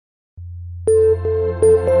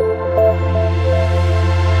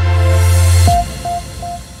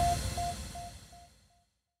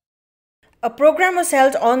A program was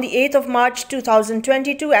held on the 8th of March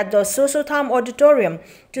 2022 at the Sosotham Auditorium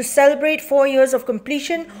to celebrate 4 years of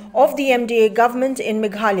completion of the MDA government in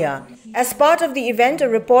Meghalaya. As part of the event, a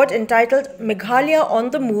report entitled Meghalaya on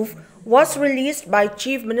the Move was released by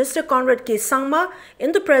Chief Minister CONRAD SANGMA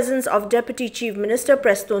in the presence of Deputy Chief Minister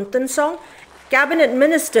PRESTONE TYNSONG, Cabinet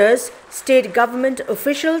Ministers, state government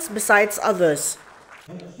officials besides others.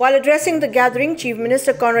 While addressing the gathering, Chief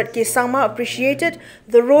Minister CONRAD SANGMA appreciated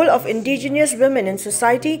the role of indigenous women in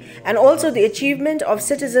society and also the achievement of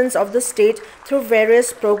citizens of the state through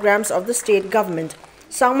various programs of the state government.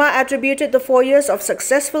 Sangma attributed the 4 years of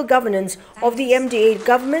successful governance of the MDA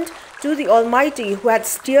government to the Almighty who had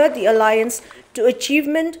steered the alliance to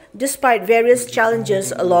achievement despite various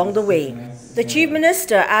challenges along the way. The Chief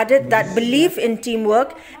Minister added that belief in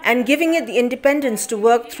teamwork and giving it the independence to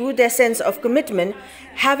work through their sense of commitment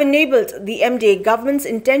have enabled the MDA government's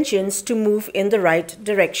intentions to move in the right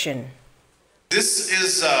direction. This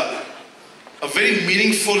is a very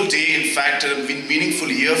meaningful day, in fact, a meaningful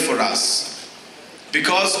year for us.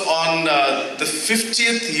 Because on the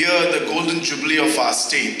 50th year, the Golden Jubilee of our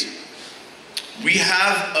state, we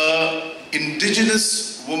have an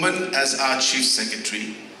indigenous woman as our Chief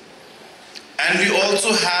Secretary. And we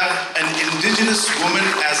also have an indigenous woman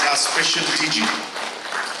as our special DG.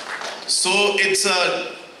 So it's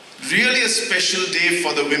really a special day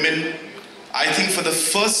for the women, I think for the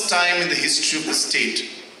first time in the history of the state.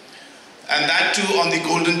 And that too on the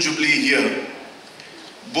Golden Jubilee year.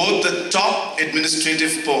 Both the top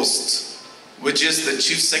administrative posts, which is the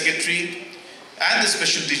Chief Secretary and the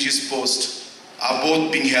Special DG's post, are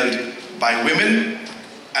both being held by women,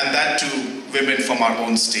 and that too women from our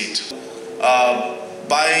own state.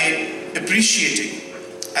 By appreciating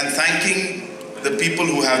and thanking the people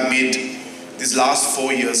who have made these last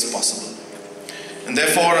 4 years possible. And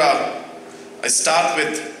therefore, I start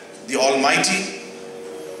with the Almighty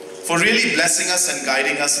for really blessing us and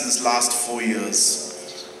guiding us in this last 4 years.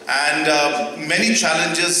 And many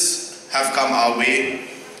challenges have come our way,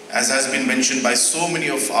 as has been mentioned by so many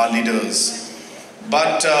of our leaders.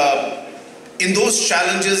 But in those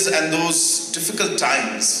challenges and those difficult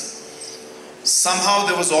times, somehow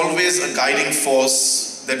there was always a guiding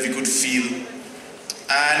force that we could feel.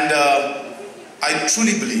 And I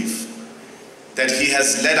truly believe that He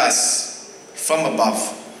has led us from above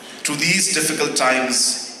through these difficult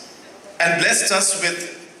times and blessed us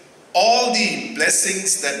with all the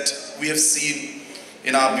blessings that we have seen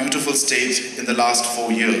in our beautiful state in the last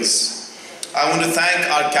 4 years. I want to thank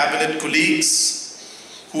our cabinet colleagues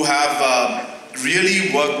who have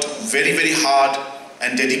really worked very, very hard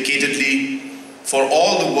and dedicatedly for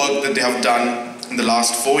all the work that they have done in the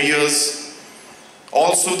last 4 years.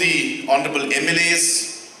 Also the honorable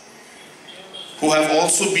MLAs who have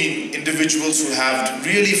also been individuals who have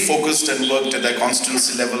really focused and worked at their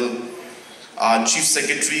constituency level, our chief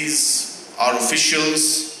secretaries, our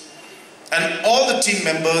officials, and all the team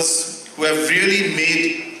members who have really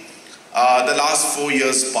made the last 4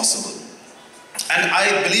 years possible. And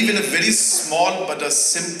I believe in a very small but a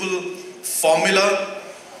simple formula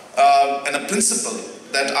and a principle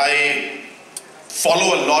that I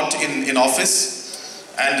follow a lot in office,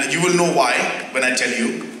 and you will know why when I tell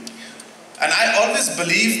you. And I always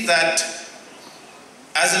believe that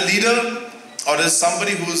as a leader or as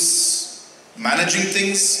somebody who's managing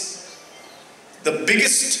things, the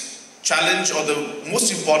biggest challenge or the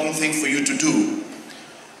most important thing for you to do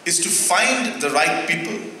is to find the right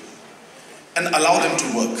people and allow them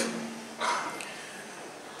to work.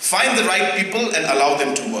 Find the right people and allow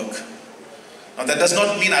them to work. Now that does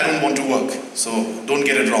not mean I don't want to work, so don't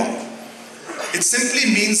get it wrong. It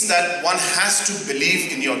simply means that one has to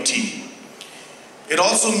believe in your team. It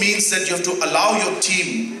also means that you have to allow your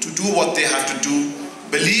team to do what they have to do,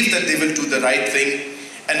 believe that they will do the right thing,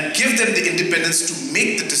 and give them the independence to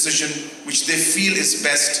make the decision which they feel is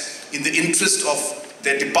best in the interest of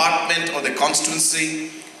their department or their constituency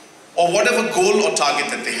or whatever goal or target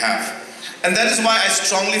that they have. And that is why I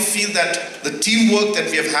strongly feel that the teamwork that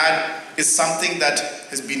we have had is something that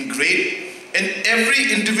has been great, and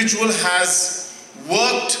every individual has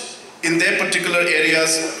worked in their particular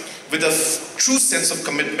areas with a true sense of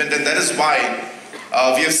commitment, and that is why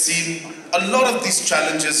we have seen a lot of these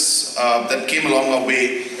challenges that came along our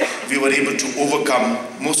way, we were able to overcome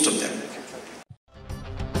most of them.